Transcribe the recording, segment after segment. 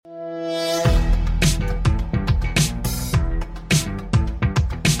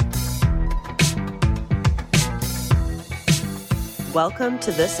Welcome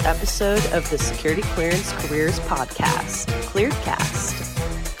to this episode of the Security Clearance Careers Podcast,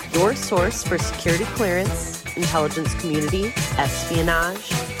 ClearedCast, your source for security clearance, intelligence community, espionage,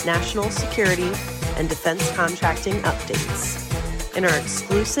 national security, and defense contracting updates, and our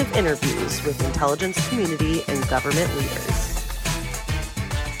exclusive interviews with intelligence community and government leaders.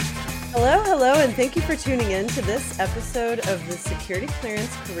 Hello, and thank you for tuning in to this episode of the Security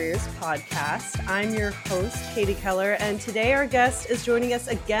Clearance Careers Podcast. I'm your host, Katie Keller, and today our guest is joining us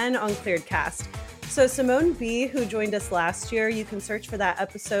again on ClearedCast. So Simone B., who joined us last year, you can search for that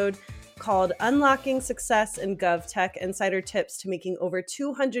episode called Unlocking Success in GovTech, Insider Tips to Making Over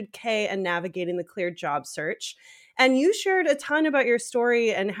 $200K and Navigating the Cleared Job Search. And you shared a ton about your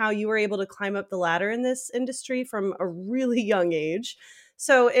story and how you were able to climb up the ladder in this industry from a really young age.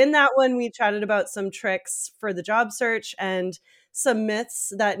 So in that one, we chatted about some tricks for the job search and some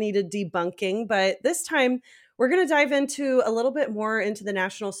myths that needed debunking. But this time, we're going to dive into a little bit more into the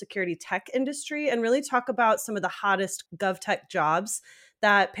national security tech industry and really talk about some of the hottest GovTech jobs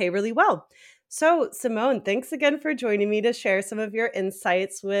that pay really well. So Simone, thanks again for joining me to share some of your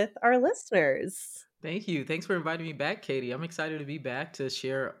insights with our listeners. Thank you. Thanks for inviting me back, Katie. I'm excited to be back to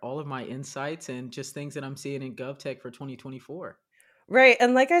share all of my insights and just things that I'm seeing in GovTech for 2024. Right.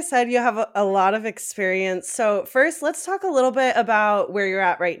 And like I said, you have a lot of experience. So first, let's talk a little bit about where you're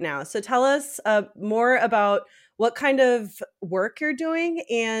at right now. So tell us more about what kind of work you're doing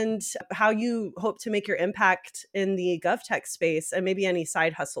and how you hope to make your impact in the GovTech space and maybe any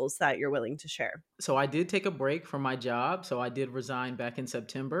side hustles that you're willing to share. So I did take a break from my job. So I did resign back in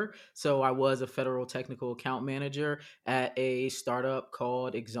September. So I was a federal technical account manager at a startup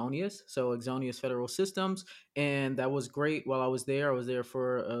called Exonius. So Exonius Federal Systems. And that was great while I was there. I was there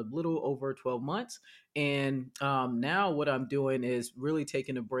for a little over 12 months. And now what I'm doing is really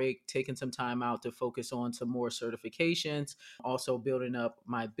taking a break, taking some time out to focus on some more certifications, also building up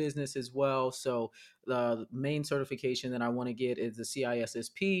my business as well. So the main certification that I want to get is the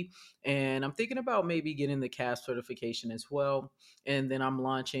CISSP. And I'm thinking about maybe getting the CASP certification as well. And then I'm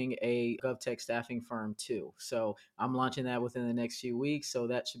launching a GovTech staffing firm too. So I'm launching that within the next few weeks. So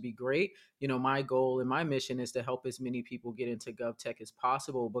that should be great. You know, my goal and my mission is to help as many people get into GovTech as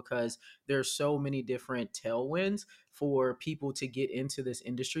possible because there's so many different tailwinds for people to get into this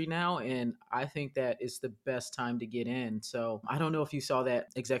industry now. And I think that is the best time to get in. So I don't know if you saw that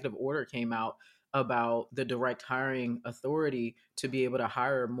executive order came out about the direct hiring authority to be able to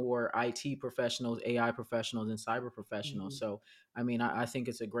hire more IT professionals, AI professionals, and cyber professionals. So, I mean, I think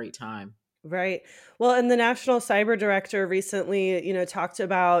it's a great time. Right. Well, and the National Cyber Director recently, talked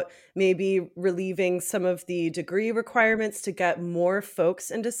about maybe relieving some of the degree requirements to get more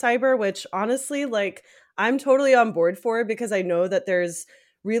folks into cyber, which honestly, I'm totally on board for because I know that there's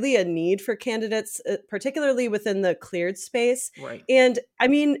really a need for candidates, particularly within the cleared space. Right. And I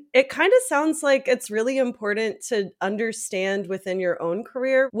mean, it kind of sounds like it's really important to understand within your own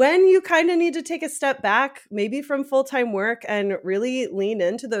career when you kind of need to take a step back, maybe from full-time work and really lean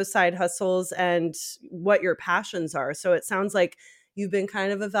into those side hustles and what your passions are. So it sounds like you've been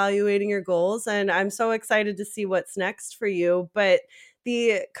kind of evaluating your goals, and I'm so excited to see what's next for you. But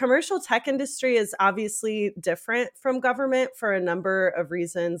the commercial tech industry is obviously different from government for a number of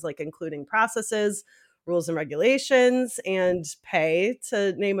reasons, like including processes, rules and regulations, and pay,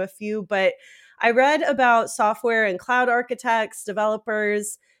 to name a few. But I read about software and cloud architects,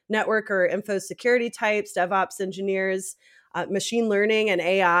 developers, network or info security types, DevOps engineers, machine learning and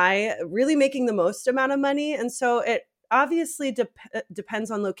AI really making the most amount of money. And so it obviously depends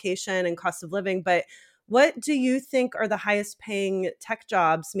on location and cost of living, but what do you think are the highest paying tech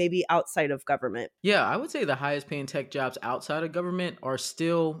jobs, maybe outside of government? Yeah, I would say the highest paying tech jobs outside of government are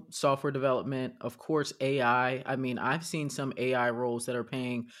still software development, of course, AI. I mean, I've seen some AI roles that are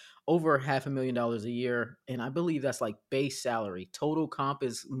paying over $500,000 a year. And I believe that's like base salary. Total comp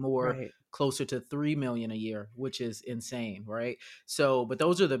is more closer to $3 million a year, which is insane, right? So, but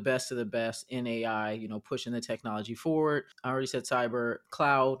those are the best of the best in AI, pushing the technology forward. I already said cyber,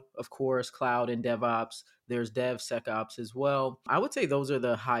 cloud, of course, cloud and DevOps. There's DevSecOps as well. I would say those are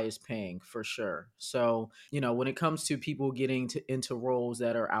the highest paying for sure. So, when it comes to people getting into roles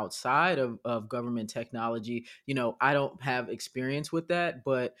that are outside of government technology, I don't have experience with that,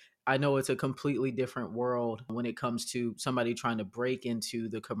 but I know it's a completely different world when it comes to somebody trying to break into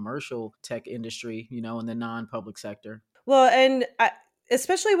the commercial tech industry, in the non-public sector. Well, and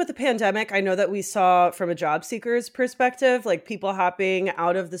especially with the pandemic, I know that we saw from a job seeker's perspective, like people hopping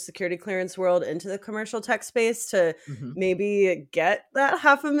out of the security clearance world into the commercial tech space to maybe get that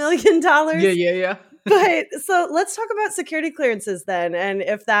 $500,000. Yeah. But so let's talk about security clearances then. And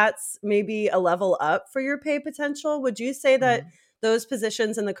if that's maybe a level up for your pay potential, would you say that those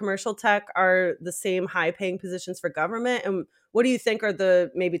positions in the commercial tech are the same high paying positions for government? And what do you think are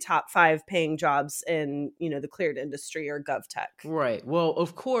the maybe top 5 paying jobs in, the cleared industry or GovTech? Right. Well,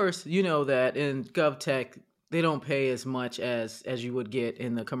 of course, you know that in GovTech, they don't pay as much as you would get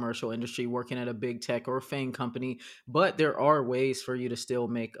in the commercial industry working at a big tech or FANG company, but there are ways for you to still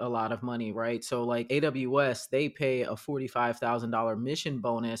make a lot of money, right? So like AWS, they pay a $45,000 mission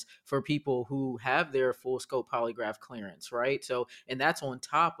bonus for people who have their full scope polygraph clearance, right? So and that's on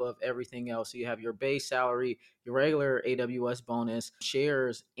top of everything else. So you have your base salary, your regular AWS bonus,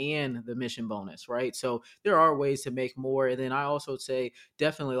 shares, and the mission bonus, right? So there are ways to make more. And then I also say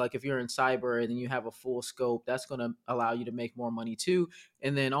definitely like if you're in cyber and then you have a full scope, that's going to allow you to make more money too.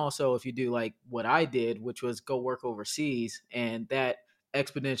 And then also if you do like what I did, which was go work overseas, and that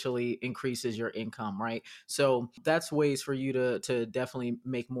exponentially increases your income, right? So that's ways for you to definitely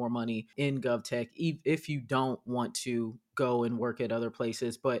make more money in GovTech if you don't want to go and work at other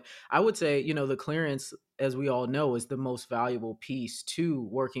places. But I would say, the clearance, as we all know, is the most valuable piece to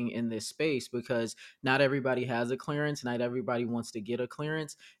working in this space because not everybody has a clearance, not everybody wants to get a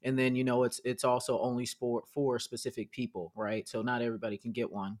clearance, and then it's also only for specific people, right? So not everybody can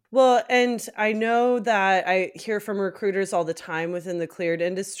get one. Well, and I know that I hear from recruiters all the time within the cleared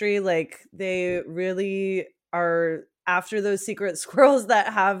industry, like they really are after those secret squirrels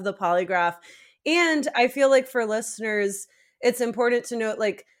that have the polygraph. And I feel like for listeners, it's important to note,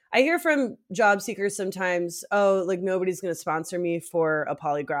 like, I hear from job seekers sometimes, oh, like nobody's going to sponsor me for a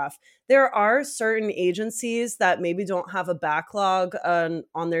polygraph. There are certain agencies that maybe don't have a backlog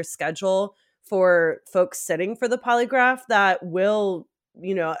on their schedule for folks sitting for the polygraph that will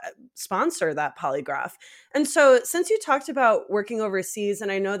sponsor that polygraph. And so, since you talked about working overseas,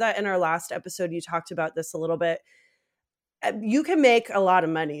 and I know that in our last episode you talked about this a little bit, you can make a lot of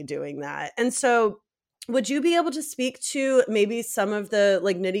money doing that. And so, would you be able to speak to maybe some of the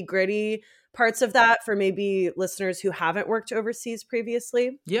like nitty gritty parts of that for maybe listeners who haven't worked overseas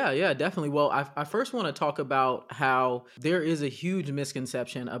previously? Yeah, definitely. Well, I first want to talk about how there is a huge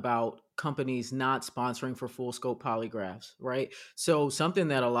misconception about companies not sponsoring for full scope polygraphs, right? So, something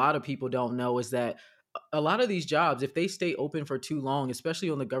that a lot of people don't know is that a lot of these jobs, if they stay open for too long, especially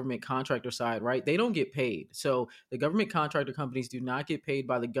on the government contractor side, right, they don't get paid. So the government contractor companies do not get paid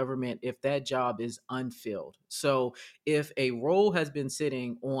by the government if that job is unfilled. So if a role has been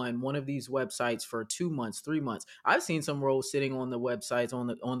sitting on one of these websites for 2 months, 3 months, I've seen some roles sitting on the websites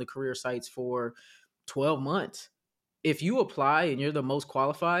on the career sites for 12 months. If you apply and you're the most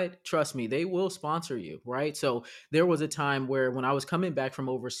qualified, trust me, they will sponsor you, right? So there was a time where when I was coming back from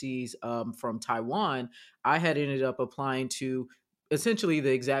overseas, from Taiwan, I had ended up applying to essentially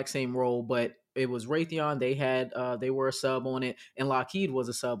the exact same role, but it was Raytheon. They were a sub on it, and Lockheed was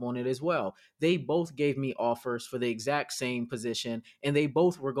a sub on it as well. They both gave me offers for the exact same position, and they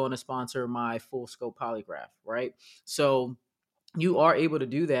both were going to sponsor my full scope polygraph, right? So you are able to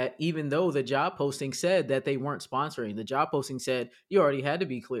do that even though the job posting said that they weren't sponsoring. The job posting said you already had to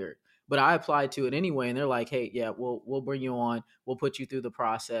be cleared. But I applied to it anyway, and they're like, "Hey, yeah, we'll bring you on. We'll put you through the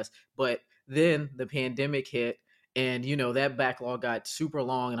process." But then the pandemic hit, and that backlog got super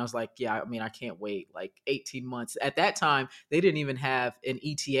long, and I was like, "Yeah, I mean, I can't wait like 18 months." At that time, they didn't even have an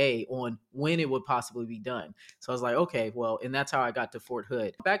ETA on when it would possibly be done. So I was like, "Okay, well," and that's how I got to Fort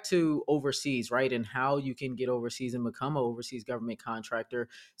Hood. Back to overseas, right, and how you can get overseas and become an overseas government contractor.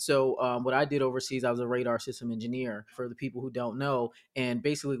 So what I did overseas, I was a radar system engineer for the people who don't know. And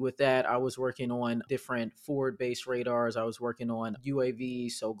basically with that, I was working on different forward-based radars. I was working on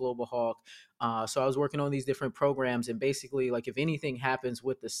UAVs, so Global Hawk. So I was working on these different programs, and basically, like if anything happens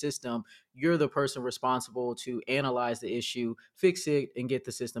with the system, you're the person responsible to analyze the issue, fix it, and get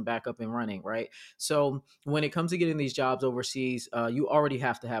the system back up and running, right? So when it comes to getting these jobs overseas, you already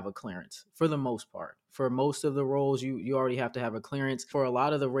have to have a clearance for the most part. For most of the roles, you already have to have a clearance. For a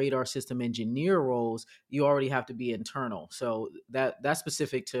lot of the radar system engineer roles, you already have to be internal. So that's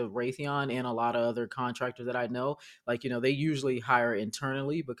specific to Raytheon and a lot of other contractors that I know. Like, they usually hire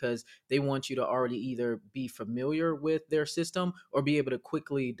internally because they want you to already either be familiar with their system or be able to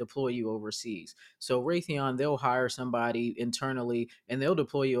quickly deploy you overseas. So Raytheon, they'll hire somebody internally and they'll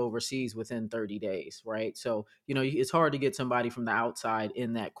deploy you overseas within 30 days, right? So, it's hard to get somebody from the outside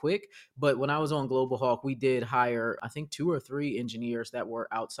in that quick. But when I was on Global Hawk, we did hire, I think, 2 or 3 engineers that were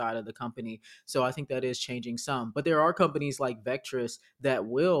outside of the company. So I think that is changing some. But there are companies like Vectrus that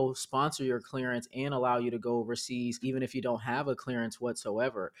will sponsor your clearance and allow you to go overseas, even if you don't have a clearance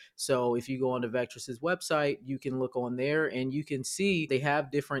whatsoever. So if you go onto Vectrus's website, you can look on there and you can see they have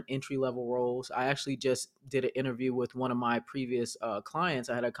different entry level roles. I actually just did an interview with one of my previous clients.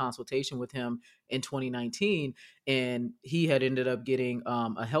 I had a consultation with him, in 2019, and he had ended up getting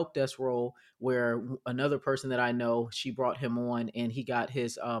a help desk role where another person that I know, she brought him on, and he got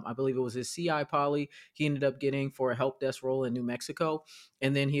his I believe it was his CI poly he ended up getting for a help desk role in New Mexico.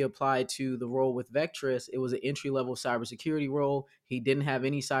 And then he applied to the role with Vectress. It was an entry level cybersecurity role. He didn't have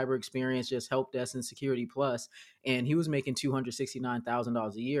any cyber experience, just help desk and security plus, and he was making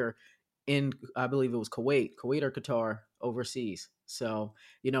 $269,000 a year in, I believe it was Kuwait or Qatar, overseas. So,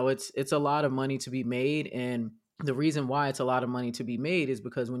 it's a lot of money to be made. And the reason why it's a lot of money to be made is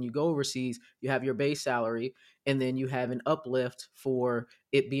because when you go overseas, you have your base salary, and then you have an uplift for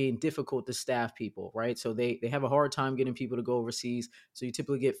it being difficult to staff people, right? So they have a hard time getting people to go overseas. So you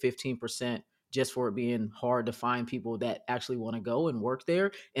typically get 15% just for it being hard to find people that actually want to go and work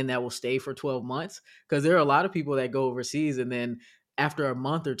there and that will stay for 12 months. Because there are a lot of people that go overseas and then after a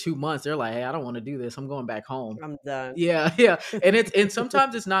month or 2 months, they're like, hey, I don't want to do this. I'm going back home. I'm done. Yeah, yeah. And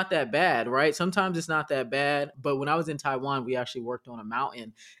sometimes it's not that bad, right? Sometimes it's not that bad. But when I was in Taiwan, we actually worked on a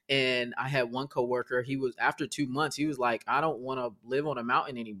mountain, and I had one coworker, he was, after 2 months, he was like, I don't want to live on a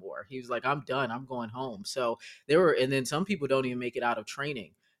mountain anymore. He was like, I'm done. I'm going home. So and then some people don't even make it out of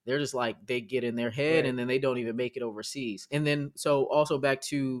training. They're just like, they get in their head Right. and then they don't even make it overseas. And then, so also back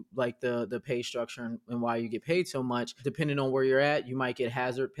to like the pay structure and why you get paid so much, depending on where you're at, you might get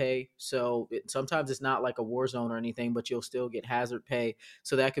hazard pay. So sometimes it's not like a war zone or anything, but you'll still get hazard pay.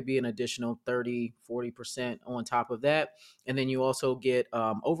 So that could be an additional 30-40% on top of that. And then you also get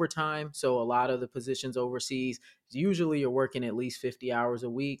overtime. So a lot of the positions overseas, usually you're working at least 50 hours a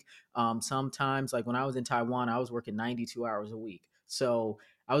week. Sometimes, like when I was in Taiwan, I was working 92 hours a week. So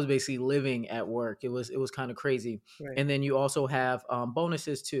I was basically living at work. It was kind of crazy. Right. And then you also have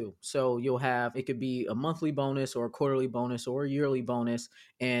bonuses too. So you'll have, it could be a monthly bonus or a quarterly bonus or a yearly bonus,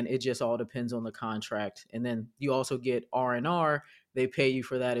 and it just all depends on the contract. And then you also get R&R. They pay you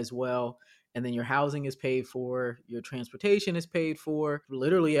for that as well. And then your housing is paid for, your transportation is paid for,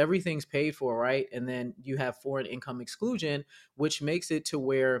 literally everything's paid for, right? And then you have foreign income exclusion, which makes it to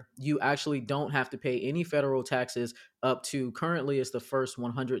where you actually don't have to pay any federal taxes up to, currently it's the first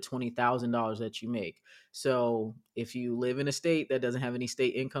 $120,000 that you make. So if you live in a state that doesn't have any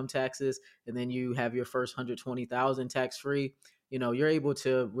state income taxes, and then you have your first 120,000 tax free, you're able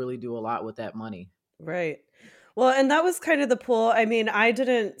to really do a lot with that money. Right. Well, and that was kind of the pull. I mean, I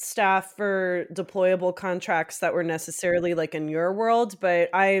didn't staff for deployable contracts that were necessarily like in your world, but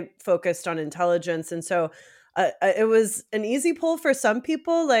I focused on intelligence. And so it was an easy pull for some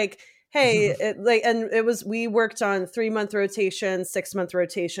people. Like, hey, and it was, we worked on 3-month rotations, 6-month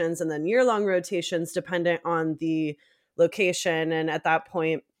rotations, and then year-long rotations, dependent on the location. And at that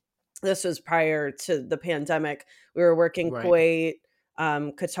point, this was prior to the pandemic. We were working Right. Kuwait,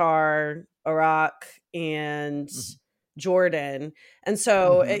 Qatar, Iraq, and Mhm. Jordan. And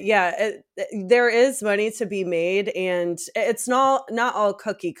so, Mhm. there is money to be made, and it's not all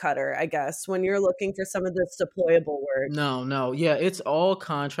cookie cutter, I guess, when you're looking for some of this deployable work. No, no. Yeah, it's all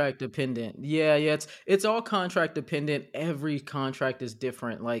contract dependent. Yeah, yeah, it's all contract dependent. Every contract is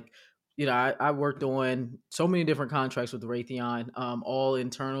different. Like, I worked on so many different contracts with Raytheon, all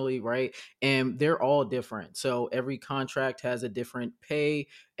internally, right? And they're all different. So every contract has a different pay.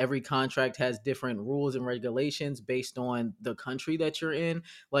 Every contract has different rules and regulations based on the country that you're in.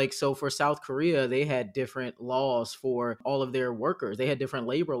 Like, so for South Korea, they had different laws for all of their workers. They had different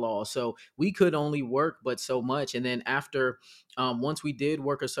labor laws. So we could only work but so much. And then after, once we did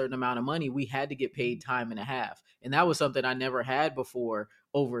work a certain amount of money, we had to get paid time and a half. And that was something I never had before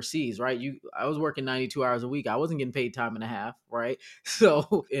overseas, right? I was working 92 hours a week. I wasn't getting paid time and a half, right?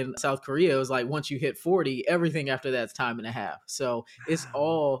 So in South Korea, it was like once you hit 40, everything after that's time and a half. So it's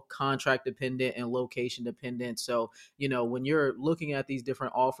all contract dependent and location dependent. So, when you're looking at these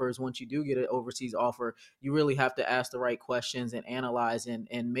different offers, once you do get an overseas offer, you really have to ask the right questions and analyze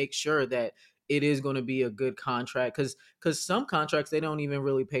and make sure that it is going to be a good contract, because some contracts, they don't even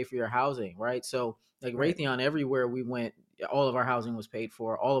really pay for your housing, right? So like Right. Raytheon, everywhere we went, all of our housing was paid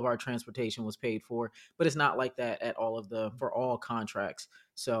for, all of our transportation was paid for, but it's not like that at all of the for all contracts.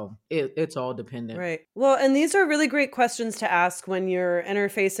 So it's all dependent. Right. Well, and these are really great questions to ask when you're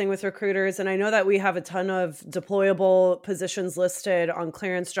interfacing with recruiters. And I know that we have a ton of deployable positions listed on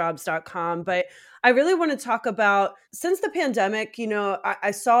clearancejobs.com, but I really want to talk about, since the pandemic,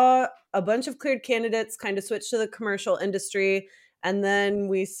 I saw a bunch of cleared candidates kind of switch to the commercial industry. And then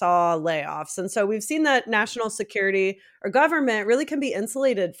we saw layoffs. And so we've seen that national security or government really can be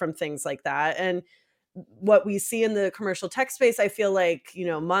insulated from things like that. And what we see in the commercial tech space, I feel like,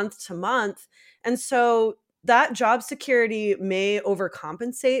 month to month. And so that job security may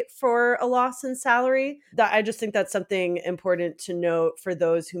overcompensate for a loss in salary. That I just think that's something important to note for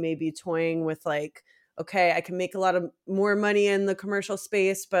those who may be toying with like, okay, I can make a lot of more money in the commercial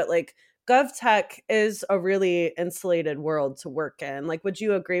space, but like GovTech is a really insulated world to work in. Like, would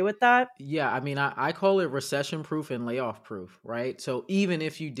you agree with that? Yeah, I mean, I call it recession proof and layoff proof, right? So even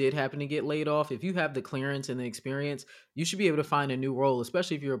if you did happen to get laid off, if you have the clearance and the experience, you should be able to find a new role,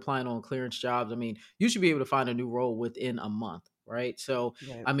 especially if you're applying on clearance jobs. I mean, you should be able to find a new role within a month, right? So,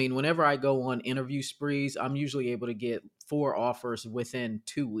 Right. I mean, whenever I go on interview sprees, I'm usually able to get 4 offers within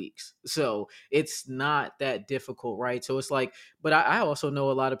 2 weeks. So it's not that difficult, right? So it's like, but I also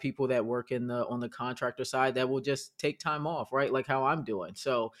know a lot of people that work in the on the contractor side that will just take time off, right? Like how I'm doing.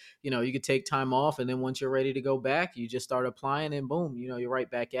 So you could take time off, and then once you're ready to go back, you just start applying, and boom, you're right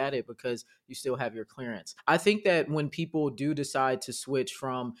back at it because you still have your clearance. I think that when people do decide to switch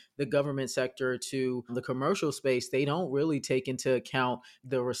from the government sector to the commercial space, they don't really take into account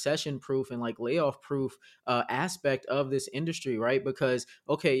the recession proof and like layoff proof aspect of this industry, right? Because,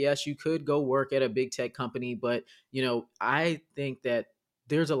 okay, yes, you could go work at a big tech company, but, I think that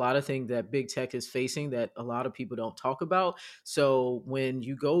there's a lot of things that big tech is facing that a lot of people don't talk about. So when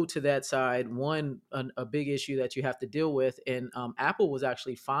you go to that side, a big issue that you have to deal with, and Apple was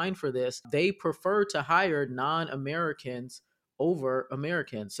actually fined for this. They prefer to hire non-Americans over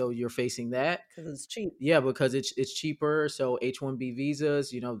Americans. So you're facing that. Because it's cheap. Yeah, because it's cheaper. So H-1B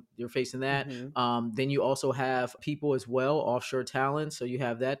visas, you're facing that. Hmm. Then you also have people as well, offshore talent. So you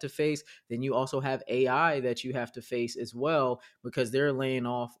have that to face. Then you also have AI that you have to face as well because they're laying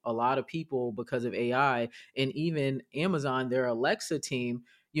off a lot of people because of AI. And even Amazon, their Alexa team,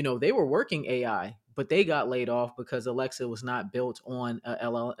 they were working AI, but they got laid off because Alexa was not built on a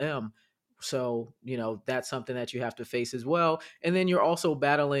LLM. So, that's something that you have to face as well. And then you're also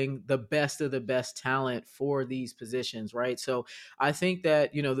battling the best of the best talent for these positions, right? So I think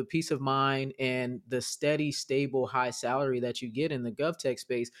that, the peace of mind and the steady, stable, high salary that you get in the GovTech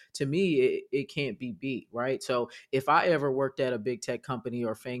space, to me, it can't be beat, right? So if I ever worked at a big tech company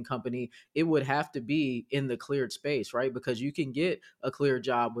or FANG company, it would have to be in the cleared space, right? Because you can get a clear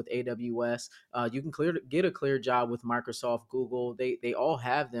job with AWS. You can get a clear job with Microsoft, Google. They all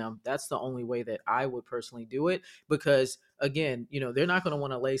have them. That's the only way that I would personally do it because again, they're not going to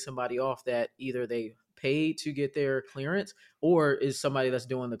want to lay somebody off that either they paid to get their clearance or is somebody that's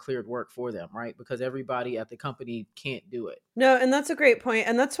doing the cleared work for them, right? Because everybody at the company can't do it. No, and that's a great point.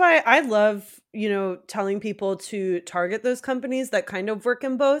 And that's why I love, telling people to target those companies that kind of work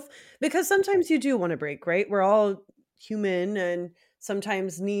in both because sometimes you do want a break, right? We're all human and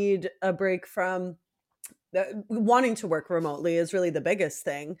sometimes need a break from wanting to work remotely is really the biggest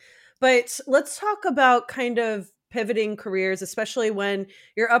thing. But let's talk about kind of pivoting careers, especially when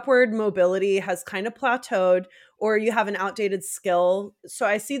your upward mobility has kind of plateaued or you have an outdated skill. So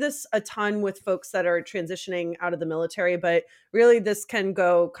I see this a ton with folks that are transitioning out of the military, but really this can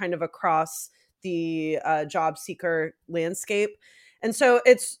go kind of across the job seeker landscape. And so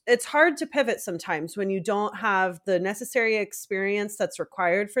it's hard to pivot sometimes when you don't have the necessary experience that's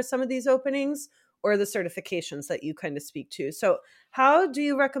required for some of these openings or the certifications that you kind of speak to. So, how do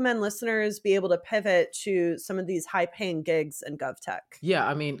you recommend listeners be able to pivot to some of these high paying gigs in GovTech? Yeah,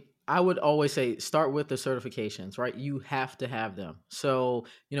 I mean, I would always say start with the certifications, right? You have to have them. So,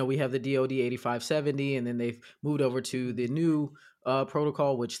 we have the DoD 8570, and then they've moved over to the new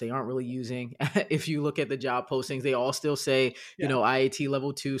protocol, which they aren't really using. If you look at the job postings, they all still say, Yeah. IAT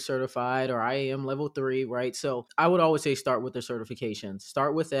level 2 certified or IAM level 3, right? So I would always say start with the certifications.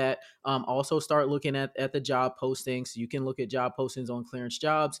 Start with that. Also start looking at the job postings. You can look at job postings on Clearance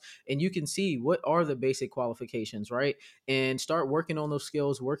Jobs and you can see what are the basic qualifications, right? And start working on those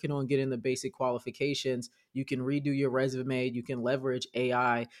skills, working on getting the basic qualifications. You can redo your resume. You can leverage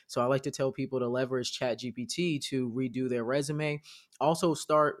AI. So I like to tell people to leverage ChatGPT to redo their resume. Also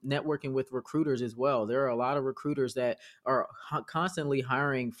start networking with recruiters as well. There are a lot of recruiters that are constantly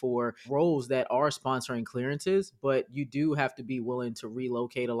hiring for roles that are sponsoring clearances, but you do have to be willing to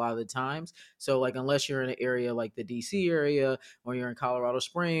relocate a lot of the times. So like unless you're in an area like the DC area or you're in Colorado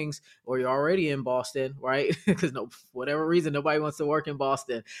Springs or you're already in Boston, right? Because no, for whatever reason, nobody wants to work in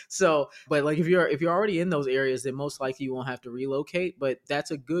Boston. So, but like if you're already in those areas, then most likely you won't have to relocate. But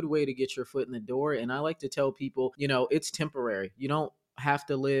that's a good way to get your foot in the door. And I like to tell people, it's temporary. You don't have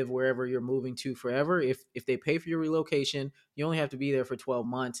to live wherever you're moving to forever. If they pay for your relocation, you only have to be there for 12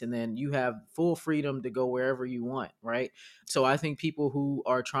 months and then you have full freedom to go wherever you want, right? So I think people who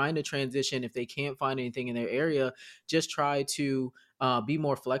are trying to transition, if they can't find anything in their area, just try to be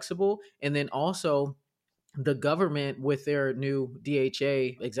more flexible. And then also the government with their new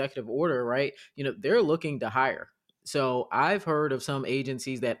DHA executive order, right? They're looking to hire. So I've heard of some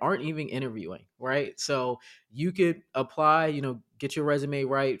agencies that aren't even interviewing, right? So you could apply, get your resume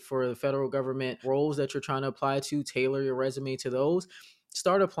right for the federal government roles that you're trying to apply to, tailor your resume to those,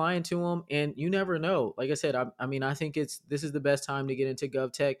 start applying to them, and you never know. Like I said, I mean, I think this is the best time to get into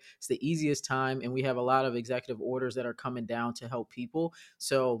GovTech. It's the easiest time, and we have a lot of executive orders that are coming down to help people.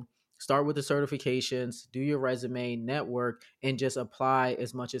 So start with the certifications, do your resume, network, and just apply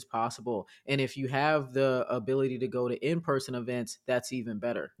as much as possible. And if you have the ability to go to in-person events, that's even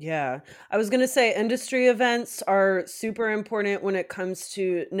better. Yeah. I was going to say industry events are super important when it comes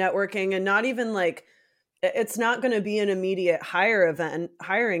to networking, and not even like it's not going to be an immediate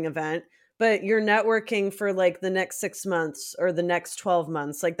hiring event, but you're networking for like the next 6 months or the next 12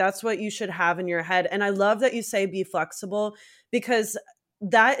 months. Like that's what you should have in your head. And I love that you say be flexible, because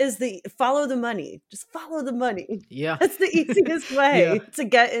that is the follow the money. Just follow the money. Yeah. That's the easiest Yeah. way to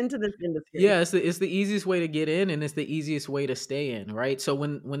get into this industry. Yeah, it's the easiest way to get in, and it's the easiest way to stay in, right? So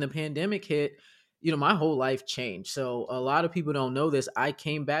when the pandemic hit, my whole life changed. So a lot of people don't know this. I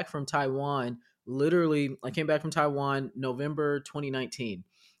came back from Taiwan, literally I came back from Taiwan November 2019,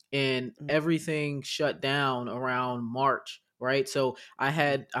 and Mm. everything shut down around March, right? So I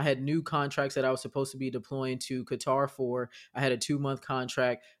had new contracts that I was supposed to be deploying to Qatar for. I had a 2-month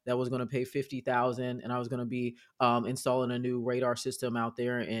contract that was going to pay 50,000, and I was going to be installing a new radar system out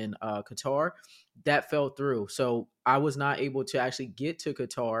there in Qatar. That fell through. So I was not able to actually get to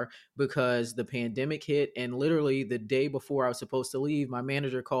Qatar because the pandemic hit. And literally the day before I was supposed to leave, my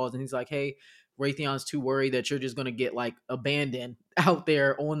manager calls and he's like, "Hey, Raytheon's too worried that you're just going to get like abandoned out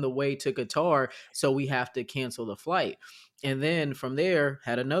there on the way to Qatar. So we have to cancel the flight." And then from there,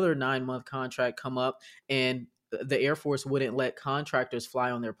 had another 9-month contract come up, and the Air Force wouldn't let contractors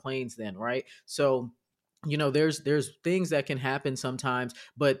fly on their planes then, right? So there's things that can happen sometimes,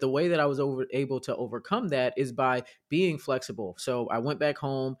 but the way that I was able to overcome that is by being flexible. So I went back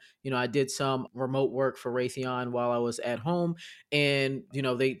home. I did some remote work for Raytheon while I was at home, and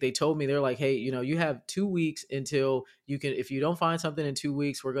they told me, they're like, "Hey, you have 2 weeks until you can. If you don't find something in 2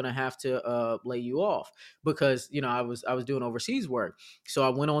 weeks, we're gonna have to lay you off," because I was doing overseas work. So I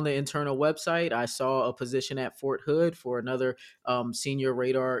went on the internal website. I saw a position at Fort Hood for another senior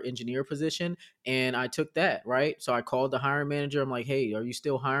radar engineer position, and I took that, right? So I called the hiring manager. I'm like, "Hey, are you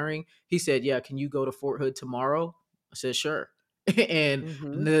still hiring?" He said, "Yeah, can you go to Fort Hood tomorrow?" I said, "Sure." And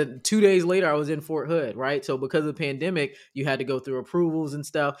Mhm. then 2 days later, I was in Fort Hood, right? So because of the pandemic, you had to go through approvals and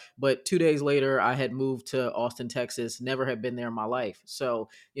stuff. But 2 days later, I had moved to Austin, Texas, never had been there in my life. So,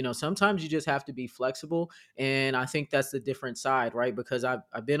 sometimes you just have to be flexible. And I think that's the different side, right? Because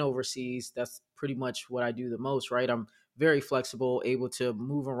I've been overseas. That's pretty much what I do the most, right? I'm very flexible, able to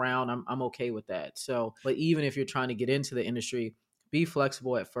move around. I'm okay with that. So, but even if you're trying to get into the industry, be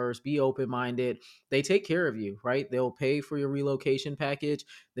flexible at first, be open minded. They take care of you, right? They'll pay for your relocation package.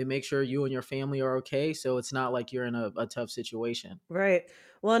 They make sure you and your family are okay. So it's not like you're in a tough situation. Right.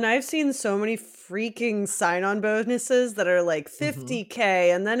 Well, and I've seen so many freaking sign-on bonuses that are like Hmm.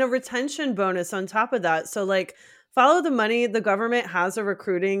 50K and then a retention bonus on top of that. So like follow the money. The government has a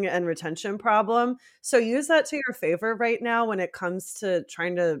recruiting and retention problem. So use that to your favor right now when it comes to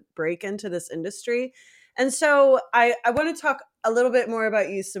trying to break into this industry. And so I want to talk a little bit more about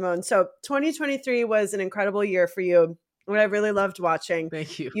you, Simone. So 2023 was an incredible year for you. What I really loved watching.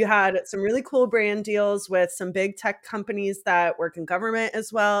 Thank you. You had some really cool brand deals with some big tech companies that work in government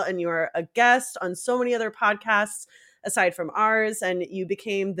as well. And you were a guest on so many other podcasts aside from ours. And you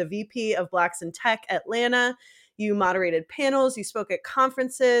became the VP of Blacks in Tech Atlanta. You moderated panels, you spoke at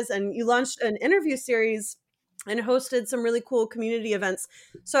conferences, and you launched an interview series and hosted some really cool community events.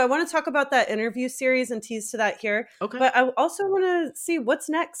 So I want to talk about that interview series and tease to that here. Okay. But I also want to see what's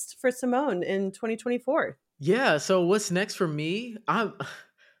next for Simone in 2024. Yeah. So what's next for me? I'm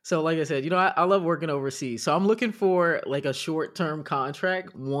so like I said, I love working overseas. So I'm looking for like a short term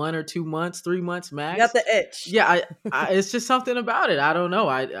contract, 1 or 2 months, 3 months You got max. the itch. Yeah, it's just something about it. I don't know.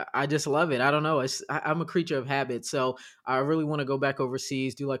 I just love it. I don't know. I'm a creature of habit, so I really want to go back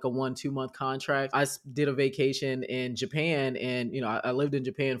overseas, do like a 1 2 month contract. Did a vacation in Japan, and I lived in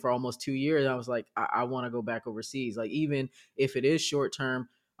Japan for almost 2 years. I was like, I want to go back overseas. Like even if it is short term,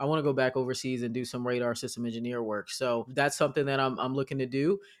 I want to go back overseas and do some radar system engineer work. So that's something that I'm looking to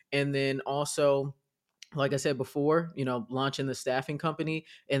do, and then also like I said before, launching the staffing company.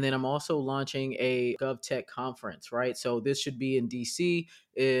 And then I'm also launching a GovTech conference, right? So this should be in DC.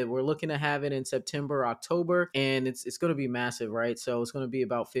 We're looking to have it in September, October, and it's going to be massive, right? So it's going to be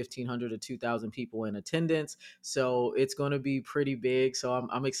about 1,500 to 2,000 people in attendance. So it's going to be pretty big. So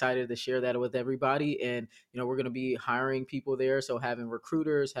I'm excited to share that with everybody. And, we're going to be hiring people there. So having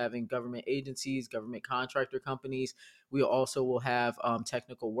recruiters, having government agencies, government contractor companies. We also will have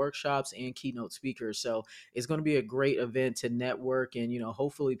technical workshops and keynote speakers. So it's going to be a great event to network, and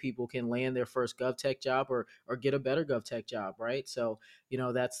hopefully people can land their first GovTech job or get a better GovTech job, right? So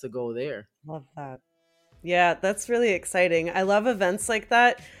that's the goal there. Love that. Yeah, that's really exciting. I love events like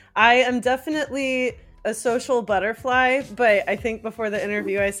that. I am definitely a social butterfly, but I think before the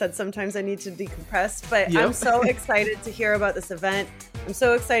interview I said sometimes I need to decompress, but I'm Yep. so excited to hear about this event. I'm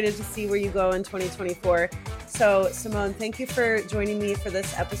so excited to see where you go in 2024. So Simone, thank you for joining me for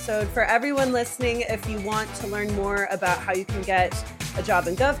this episode. For everyone listening, if you want to learn more about how you can get a job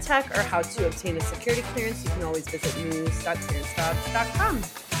in GovTech or how to obtain a security clearance, you can always visit news.clearancejobs.com.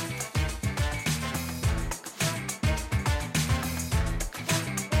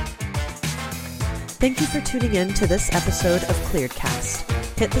 Thank you for tuning in to this episode of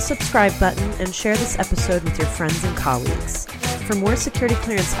ClearedCast. Hit the subscribe button and share this episode with your friends and colleagues. For more security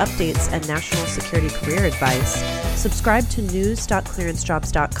clearance updates and national security career advice, subscribe to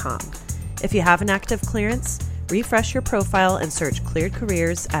news.clearancejobs.com. If you have an active clearance, refresh your profile and search cleared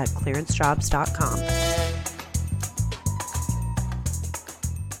careers at clearancejobs.com.